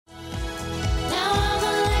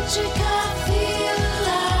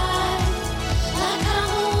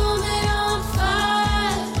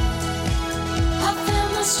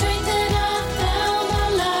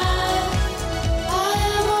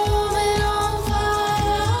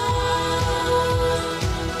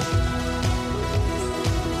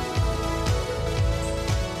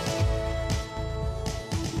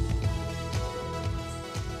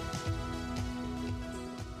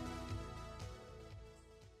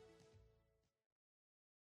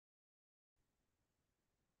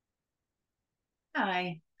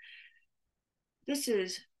Hi, this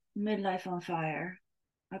is Midlife on Fire,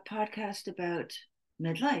 a podcast about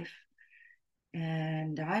midlife.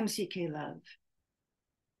 And I'm CK Love.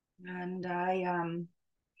 And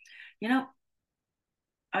you know,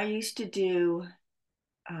 I used to do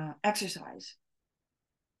exercise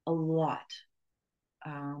a lot.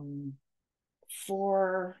 Um,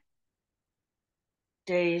 4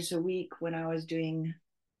 days a week when I was doing,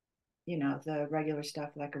 the regular stuff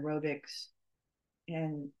like aerobics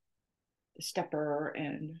and stepper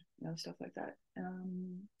and stuff like that.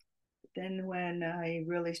 Then when I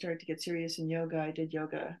really started to get serious in yoga, I did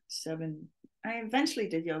yoga seven. I eventually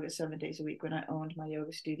did yoga 7 days a week when I owned my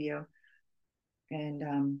yoga studio, and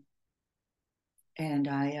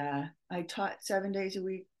I taught 7 days a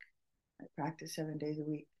week. I practiced 7 days a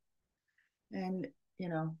week, and you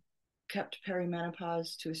know, kept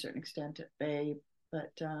perimenopause to a certain extent at bay,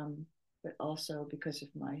 but also because of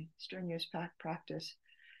my strenuous practice,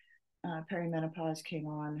 perimenopause came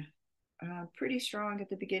on pretty strong at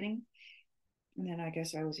the beginning, and then I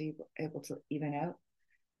guess I was able to even out.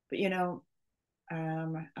 But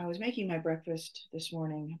I was making my breakfast this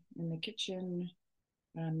morning in the kitchen,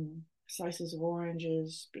 slices of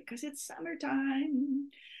oranges because it's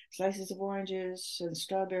summertime, slices of oranges and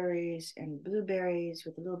strawberries and blueberries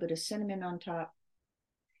with a little bit of cinnamon on top,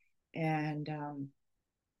 and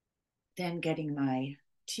then getting my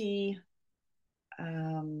tea,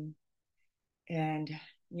 um, and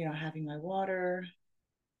having my water.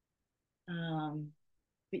 Um,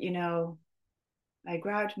 but I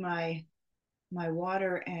grabbed my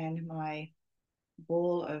water and my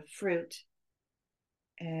bowl of fruit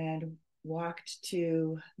and walked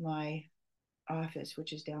to my office,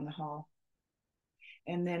 which is down the hall.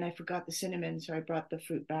 And then I forgot the cinnamon, so I brought the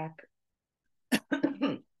fruit back,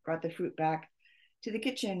 brought the fruit back to the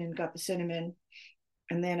kitchen and got the cinnamon.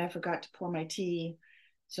 And then I forgot to pour my tea,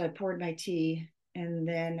 so I poured my tea, and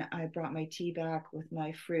then I brought my tea back with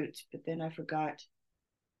my fruit. But then I forgot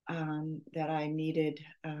that I needed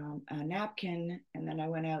a napkin, and then I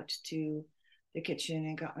went out to the kitchen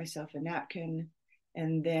and got myself a napkin.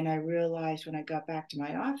 And then I realized when I got back to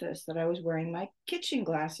my office that I was wearing my kitchen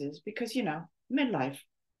glasses because, midlife,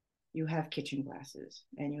 you have kitchen glasses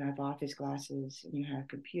and you have office glasses and you have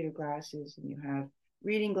computer glasses and you have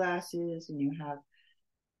reading glasses and you have.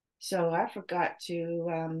 So I forgot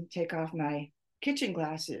to take off my kitchen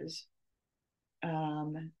glasses.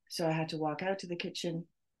 So I had to walk out to the kitchen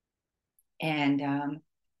and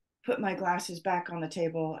put my glasses back on the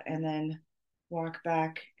table and then walk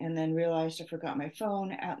back and then realized I forgot my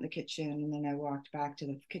phone out in the kitchen. And then I walked back to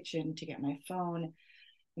the kitchen to get my phone.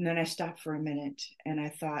 And then I stopped for a minute and I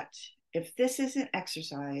thought, if this isn't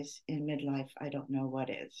exercise in midlife, I don't know what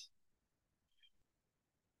is.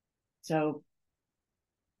 So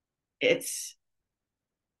it's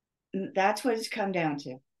that's what it's come down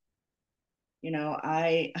to.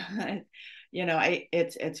 I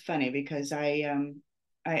it's funny because I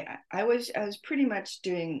was pretty much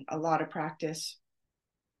doing a lot of practice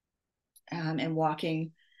and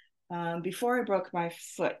walking before I broke my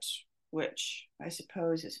foot, which I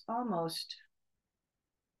suppose is almost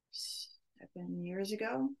 7 years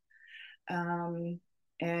ago. Um,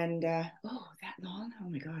 and oh, that long? Oh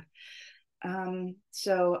my God.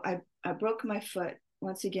 So I broke my foot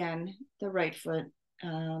once again, the right foot,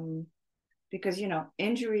 um, because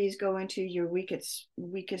injuries go into your weakest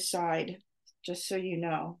side, just so you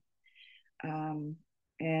know. Um,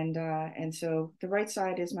 and so the right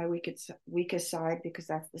side is my weakest side because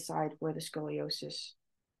that's the side where the scoliosis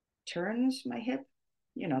turns my hip.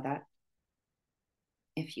 You know that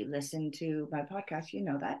if you listen to my podcast, you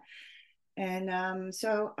know that. And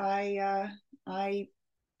so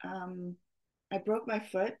um, I broke my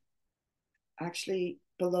foot actually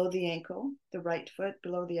below the ankle, the right foot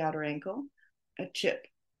below the outer ankle. A chip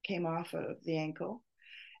came off of the ankle,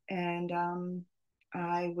 and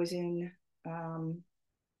I was in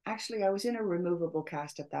actually I was in a removable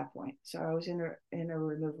cast at that point. So I was in a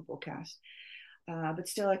removable cast, but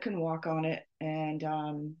still I couldn't walk on it, and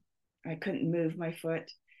I couldn't move my foot,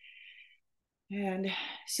 and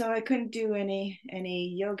so I couldn't do any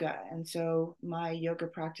yoga, and so my yoga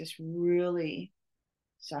practice really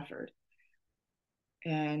suffered.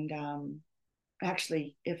 And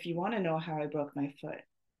actually, if you want to know how I broke my foot,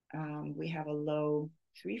 we have a low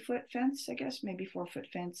 3 foot fence, I guess, maybe 4 foot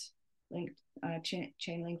fence, linked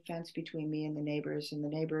chain link fence between me and the neighbors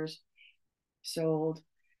sold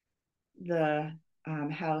the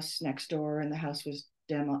house next door, and the house was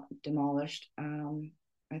demolished.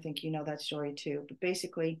 I think you know that story too. But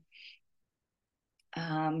basically,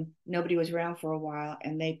 nobody was around for a while,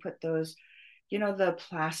 and they put those the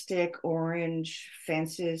plastic orange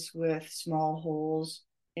fences with small holes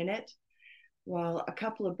in it. Well, a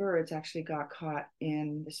couple of birds actually got caught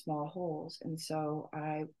in the small holes. And so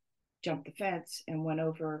I jumped the fence and went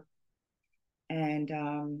over and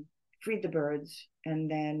freed the birds, and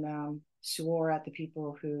then swore at the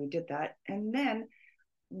people who did that. And then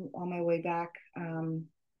on my way back,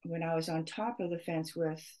 when I was on top of the fence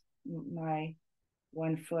with my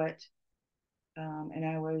 1 foot, and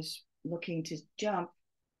I was looking to jump,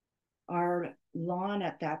 our lawn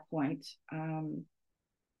at that point um,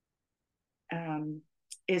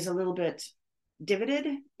 is a little bit divoted.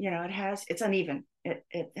 It's uneven.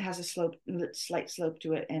 It has a slight slope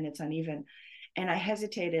to it, and it's uneven. And I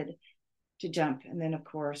hesitated to jump, and then of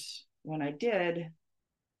course when I did,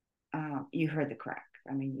 you heard the crack.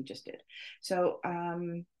 I mean, you just did. So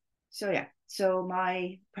yeah. So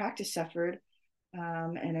my practice suffered,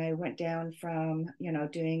 and I went down from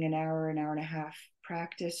doing an hour and a half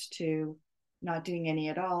practice to not doing any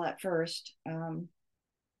at all at first. And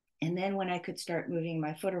then when I could start moving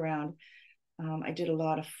my foot around, I did a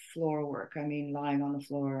lot of floor work. I mean, lying on the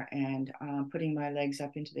floor and putting my legs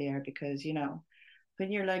up into the air, because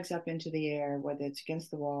putting your legs up into the air, whether it's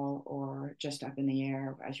against the wall or just up in the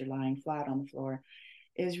air as you're lying flat on the floor,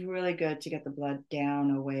 is really good to get the blood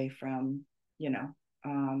down away from,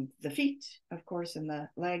 the feet, of course, and the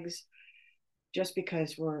legs. Just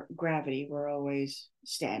because we're always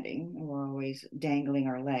standing and we're always dangling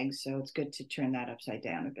our legs. So it's good to turn that upside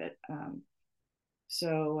down a bit.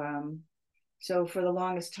 So, so for the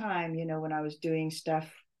longest time, when I was doing stuff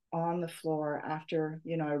on the floor after,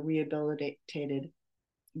 I rehabilitated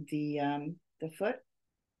the foot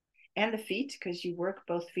and the feet, because you work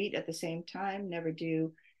both feet at the same time, never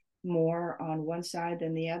do more on one side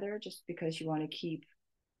than the other, just because you want to keep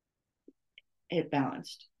it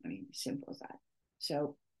balanced. I mean, simple as that.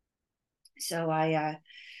 So I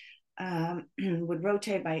would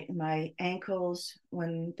rotate my ankles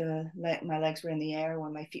when my legs were in the air.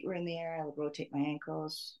 When my feet were in the air, I would rotate my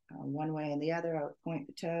ankles one way and the other. I would point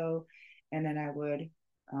the toe, and then I would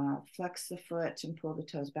flex the foot and pull the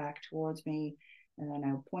toes back towards me, and then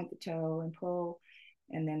I would point the toe and pull,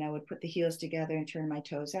 and then I would put the heels together and turn my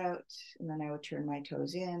toes out, and then I would turn my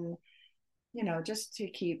toes in, just to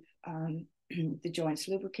keep the joints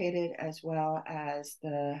lubricated, as well as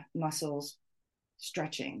the muscles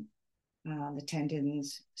stretching, the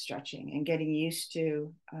tendons stretching and getting used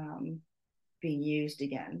to being used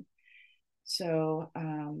again. So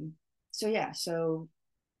yeah, so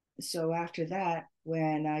after that,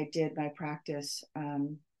 when I did my practice,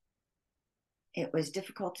 it was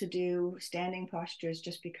difficult to do standing postures,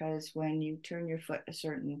 just because when you turn your foot a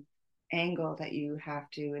certain angle that you have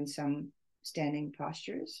to in some standing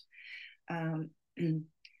postures,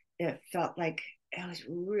 it felt like I was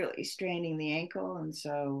really straining the ankle. And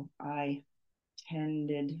so I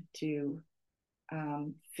tended to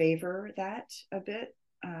favor that a bit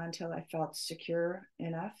until I felt secure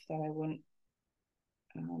enough that I wouldn't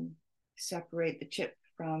separate the chip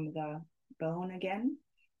from the bone again.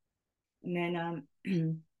 And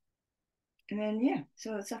then, yeah,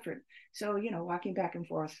 so it suffered. So, walking back and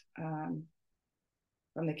forth from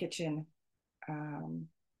the kitchen um,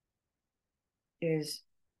 is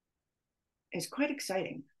quite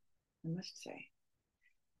exciting, I must say.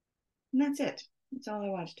 And that's it. That's all I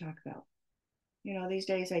want to talk about. These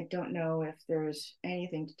days I don't know if there's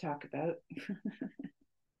anything to talk about.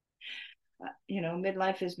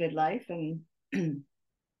 Midlife is midlife, and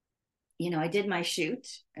I did my shoot,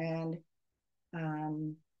 and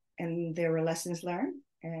there were lessons learned,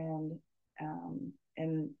 and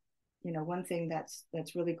one thing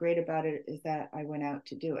that's really great about it is that I went out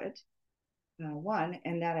to do it, one,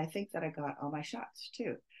 and that I think that I got all my shots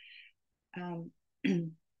too. I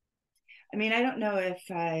mean, I don't know if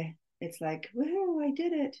it's like, woohoo, I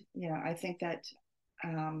did it. I think that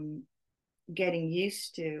getting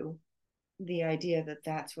used to the idea that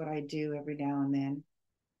that's what I do every now and then,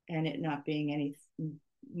 and it not being any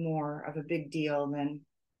more of a big deal than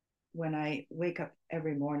when I wake up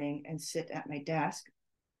every morning and sit at my desk.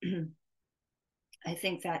 I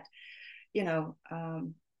think that,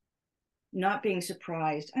 not being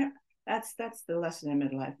surprised. That's the lesson in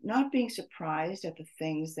midlife. Not being surprised at the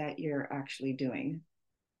things that you're actually doing.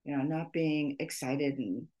 Not being excited,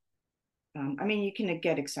 and I mean, you can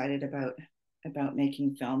get excited about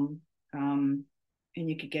making film, and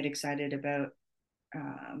you could get excited about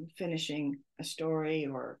finishing a story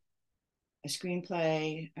or a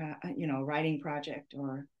screenplay, a writing project,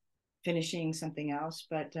 or finishing something else.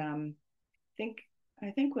 But think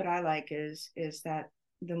I think what I like is that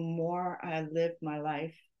the more I live my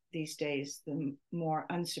life these days, the more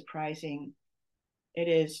unsurprising it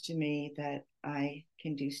is to me that I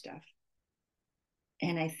can do stuff.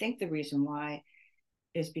 And I think the reason why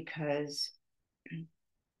is because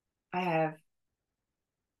I have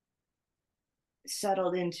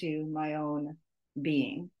settled into my own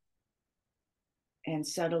being and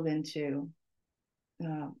settled into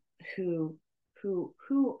uh, who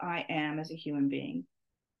who I am as a human being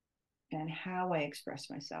and how I express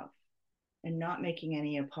myself, and not making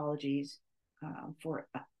any apologies for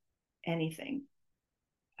anything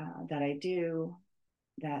that I do,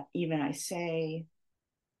 that even I say.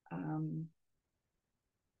 Um,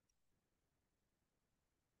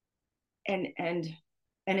 and and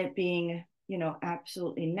it being,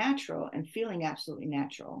 absolutely natural and feeling absolutely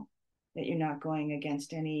natural, that you're not going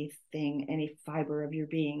against anything, any fiber of your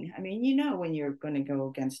being. I mean, when you're going to go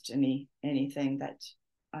against anything that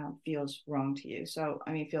feels wrong to you. So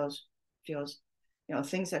I mean, feels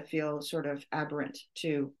things that feel sort of aberrant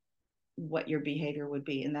to what your behavior would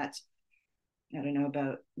be. And that's, I don't know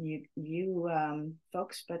about you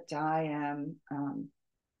folks, but I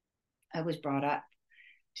was brought up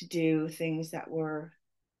to do things that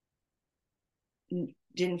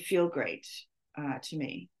didn't feel great to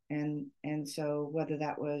me. And so whether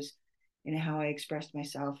that was in how I expressed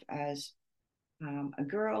myself as a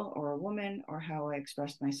girl or a woman, or how I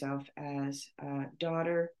expressed myself as a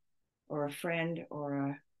daughter or a friend,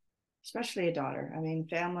 or especially a daughter. I mean,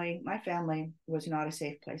 my family was not a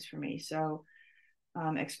safe place for me. So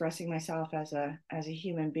expressing myself as a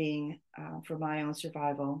human being for my own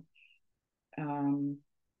survival, um,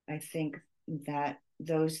 I think that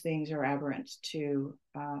those things are aberrant to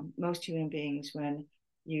most human beings when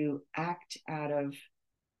you act out of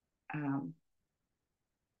um,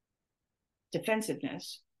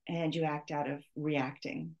 defensiveness and you act out of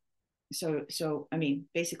reacting. So I mean,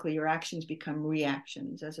 basically, your actions become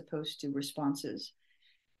reactions as opposed to responses.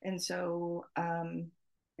 And so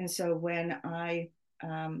when I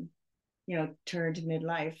turned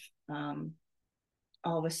midlife,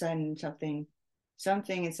 all of a sudden something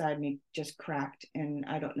inside me just cracked. And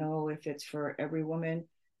I don't know if it's for every woman,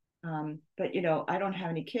 but I don't have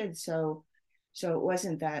any kids, so it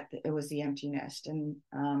wasn't that it was the empty nest. And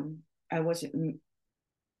I wasn't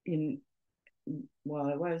in well,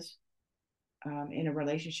 I was in a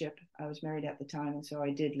relationship. I was married at the time, and so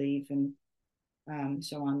I did leave, and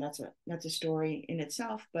so on. That's a story in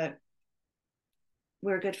itself, but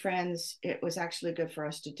we're good friends. It was actually good for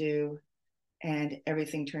us to do, and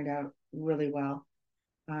everything turned out really well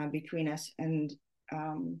between us. And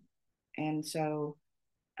so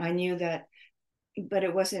I knew that, but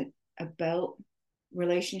it wasn't about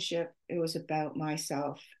relationship. It was about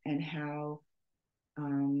myself and how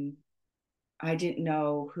um, I didn't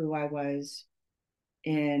know who I was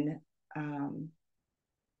in um,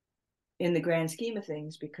 in the grand scheme of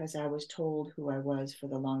things, because I was told who I was for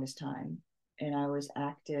the longest time, and I was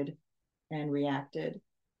acted and reacted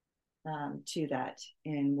to that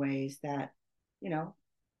in ways that,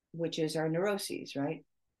 which is our neuroses, right?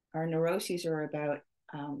 Our neuroses are about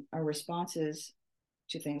our responses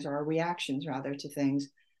to things, or our reactions rather to things,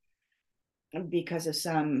 because of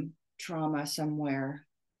some trauma somewhere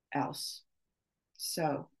else.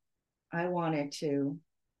 So I wanted to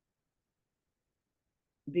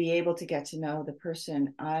be able to get to know the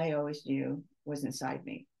person I always knew was inside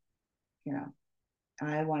me. You know,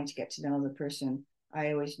 I wanted to get to know the person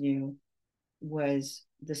I always knew was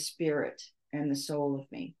the spirit and the soul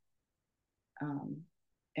of me,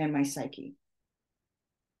 and my psyche.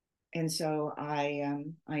 And so I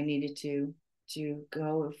needed to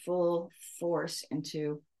go full force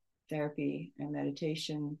into therapy and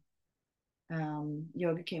meditation.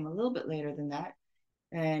 Yoga came a little bit later than that,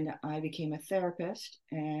 and I became a therapist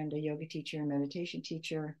and a yoga teacher and meditation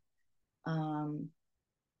teacher. Um,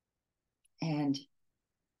 and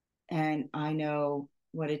and I know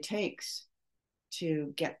what it takes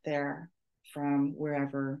to get there from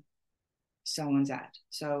wherever someone's at.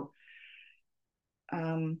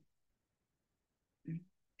 Um,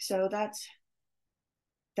 so that's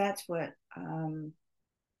what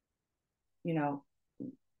you know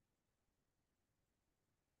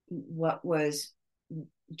what was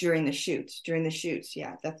during the shoots.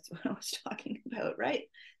 Yeah, that's what I was talking about, right?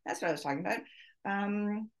 That's what I was talking about.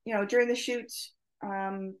 During the shoots,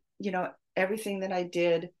 everything that I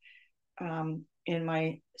did in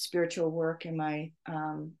my spiritual work and my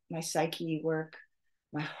psyche work,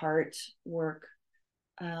 my heart work,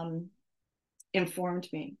 um, informed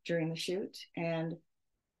me during the shoot.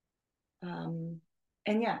 Um,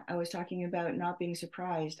 and yeah, I was talking about not being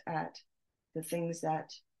surprised at the things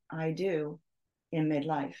that I do in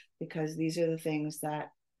midlife, because these are the things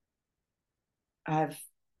that I've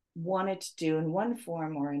wanted to do in one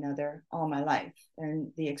form or another all my life,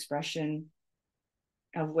 and the expression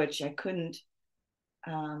of which I couldn't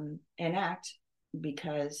enact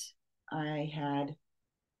because I had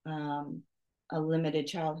a limited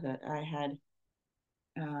childhood.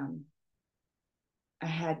 Um, I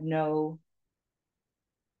had no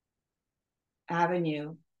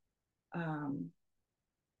avenue. Um,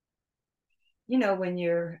 when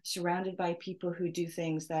you're surrounded by people who do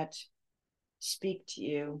things that speak to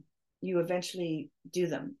you, you eventually do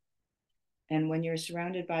them. And when you're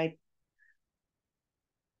surrounded by,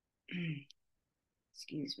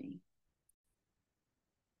 excuse me,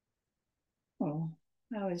 oh,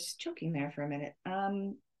 I was choking there for a minute.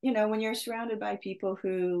 When you're surrounded by people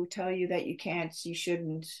who tell you that you can't, you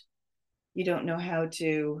shouldn't, you don't know how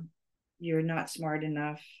to, you're not smart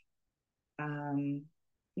enough. Um,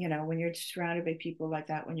 when you're surrounded by people like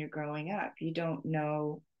that when you're growing up, you don't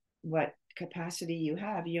know what capacity you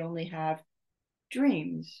have. You only have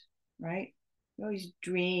dreams, right? You always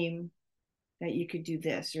dream that you could do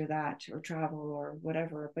this or that or travel or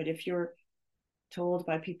whatever. But if you're told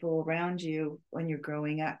by people around you when you're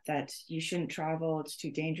growing up that you shouldn't travel, it's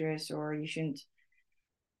too dangerous, or you shouldn't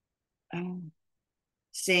um,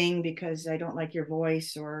 sing because I don't like your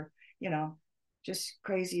voice, or, you know, just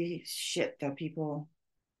crazy shit that people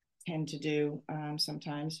tend to do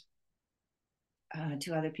sometimes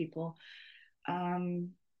to other people. Um,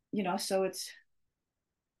 so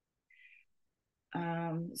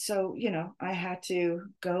I had to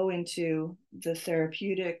go into the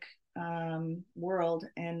therapeutic world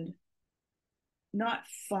and not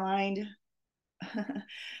find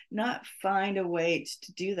not find a way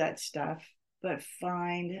to do that stuff, but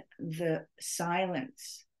find the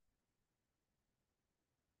silence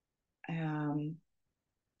um,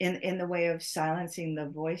 in the way of silencing the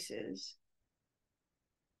voices,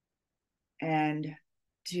 and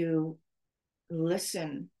to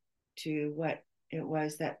listen to what it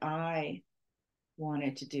was that I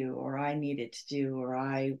wanted to do, or I needed to do, or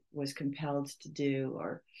I was compelled to do,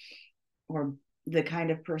 or the kind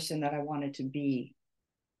of person that I wanted to be.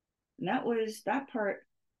 And that part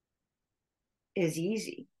is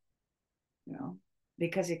easy, you know,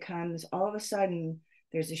 because it comes all of a sudden,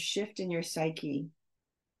 there's a shift in your psyche,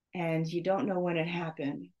 and you don't know when it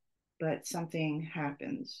happened, but something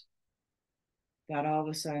happens that all of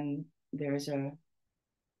a sudden there's a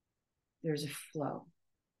flow.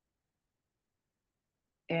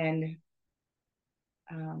 And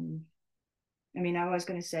I was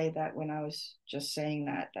going to say that when I was just saying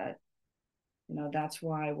that that's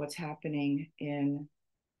why what's happening in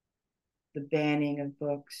the banning of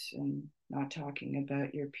books and not talking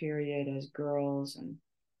about your period as girls and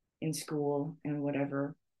in school and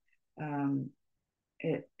whatever um,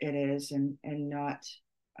 it is, and not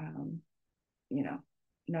um, you know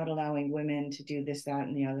not allowing women to do this, that,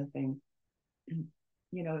 and the other thing.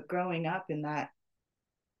 Growing up in that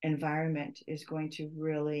environment is going to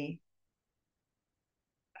really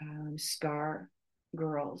scar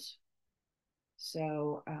girls.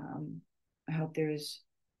 So I hope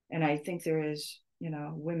and I think there is,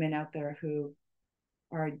 women out there who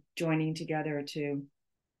are joining together to,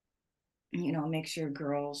 make sure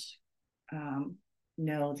girls um,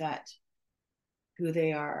 know that who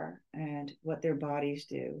they are and what their bodies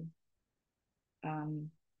do um,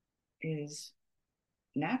 is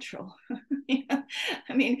natural.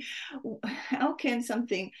 I mean, how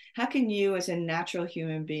can you as a natural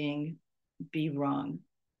human being be wrong?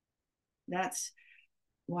 That's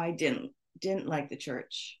why I didn't like the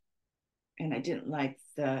church, and I didn't like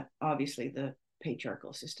obviously the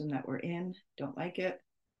patriarchal system that we're in. Don't like it,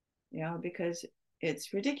 because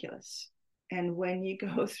it's ridiculous. And when you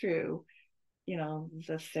go through,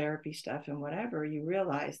 the therapy stuff and whatever, you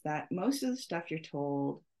realize that most of the stuff you're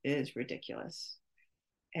told is ridiculous.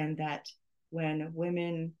 And that when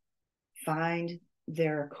women find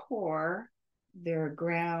their core, their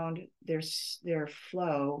ground, their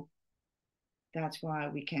flow, that's why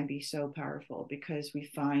we can be so powerful, because we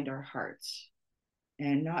find our hearts,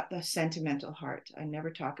 and not the sentimental heart. I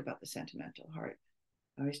never talk about the sentimental heart.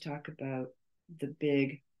 I always talk about the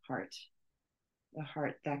big heart, the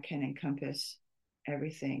heart that can encompass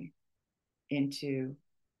everything into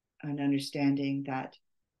an understanding that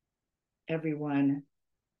everyone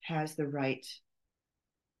has the right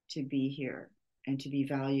to be here and to be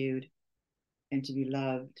valued and to be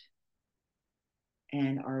loved,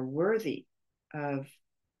 and are worthy of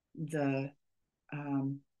the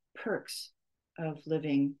perks of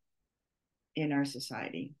living in our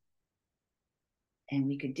society. And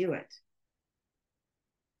we could do it.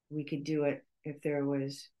 We could do it if there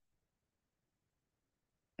was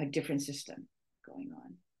a different system going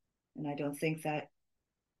on. And I don't think that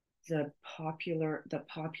the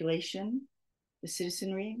population, the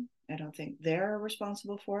citizenry, I don't think they're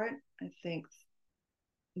responsible for it. I think,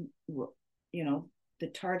 you know, the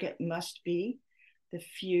target must be the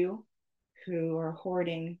few who are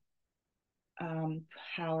hoarding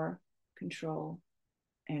power, control,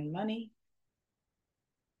 and money,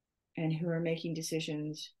 and who are making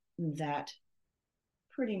decisions that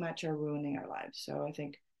pretty much are ruining our lives. So I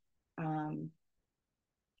think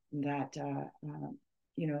that,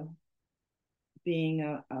 you know, being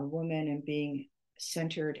a woman and being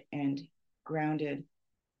centered and grounded,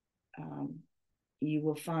 you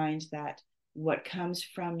will find that what comes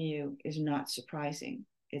from you is not surprising.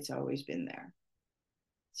 It's always been there.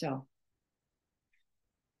 So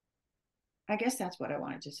I guess that's what I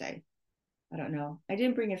wanted to say. I don't know. I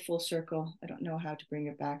didn't bring it full circle. I don't know how to bring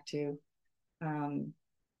it back to um,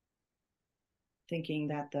 thinking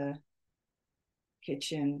that the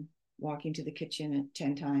kitchen, walking to the kitchen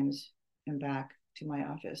 10 times and back to my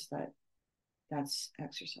office, that's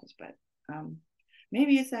exercise. But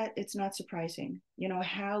maybe it's that it's not surprising, you know,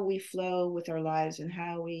 how we flow with our lives and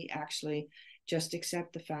how we actually just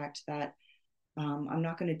accept the fact that I'm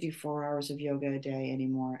not going to do 4 hours of yoga a day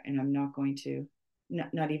anymore. And I'm not going to,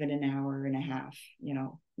 not even an hour and a half, you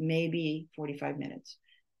know, maybe 45 minutes,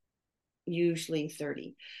 usually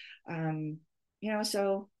 30. You know,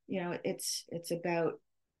 so, you know, it's about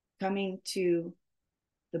coming to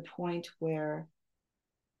the point where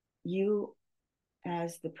you,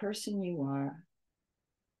 as the person you are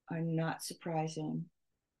not surprising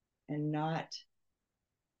and not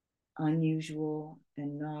unusual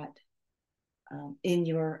and not in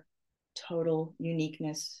your total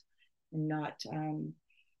uniqueness and not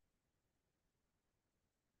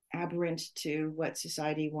aberrant to what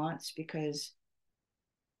society wants, because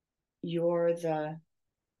you're the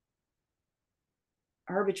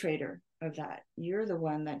arbitrator of that. You're the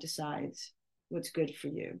one that decides what's good for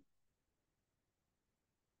you.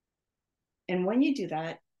 And when you do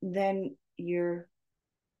that, then you're,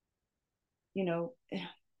 you know,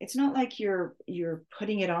 it's not like you're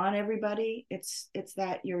putting it on everybody. It's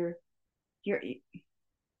that you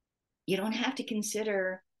don't have to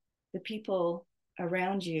consider the people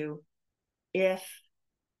around you if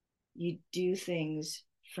you do things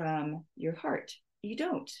from your heart. You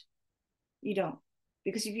don't.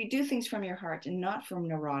 Because if you do things from your heart and not from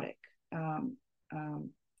neurotic um,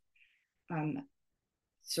 um,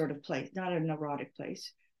 sort of place, not a neurotic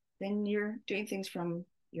place, then you're doing things from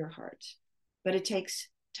your heart. But it takes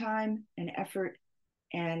time and effort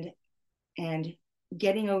and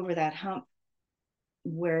getting over that hump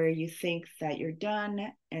where you think that you're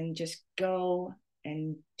done, and just go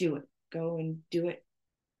and do it. Go and do it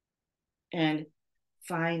and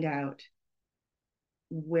find out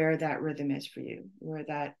where that rhythm is for you, where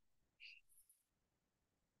that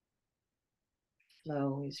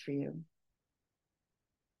flow is for you.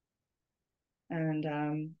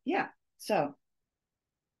 And yeah, so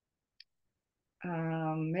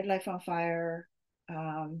Midlife on Fire,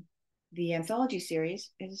 the anthology series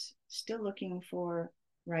is still looking for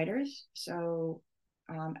writers. So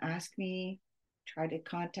ask me, try to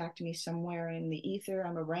contact me somewhere in the ether.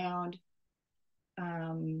 I'm around.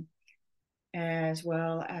 As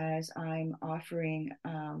well as I'm offering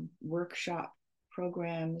workshop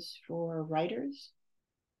programs for writers,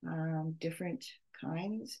 different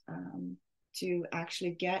kinds, to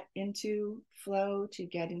actually get into flow, to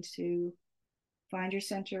get into find your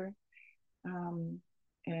center,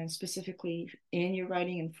 and specifically in your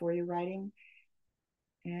writing and for your writing.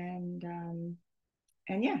 And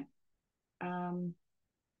yeah,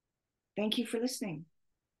 thank you for listening.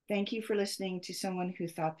 Thank you for listening to someone who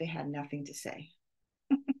thought they had nothing to say.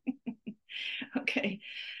 Okay,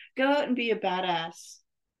 go out and be a badass.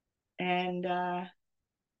 And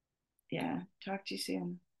yeah, talk to you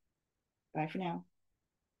soon. Bye for now.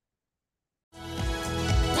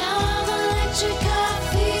 Now I'm electric,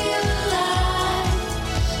 I feel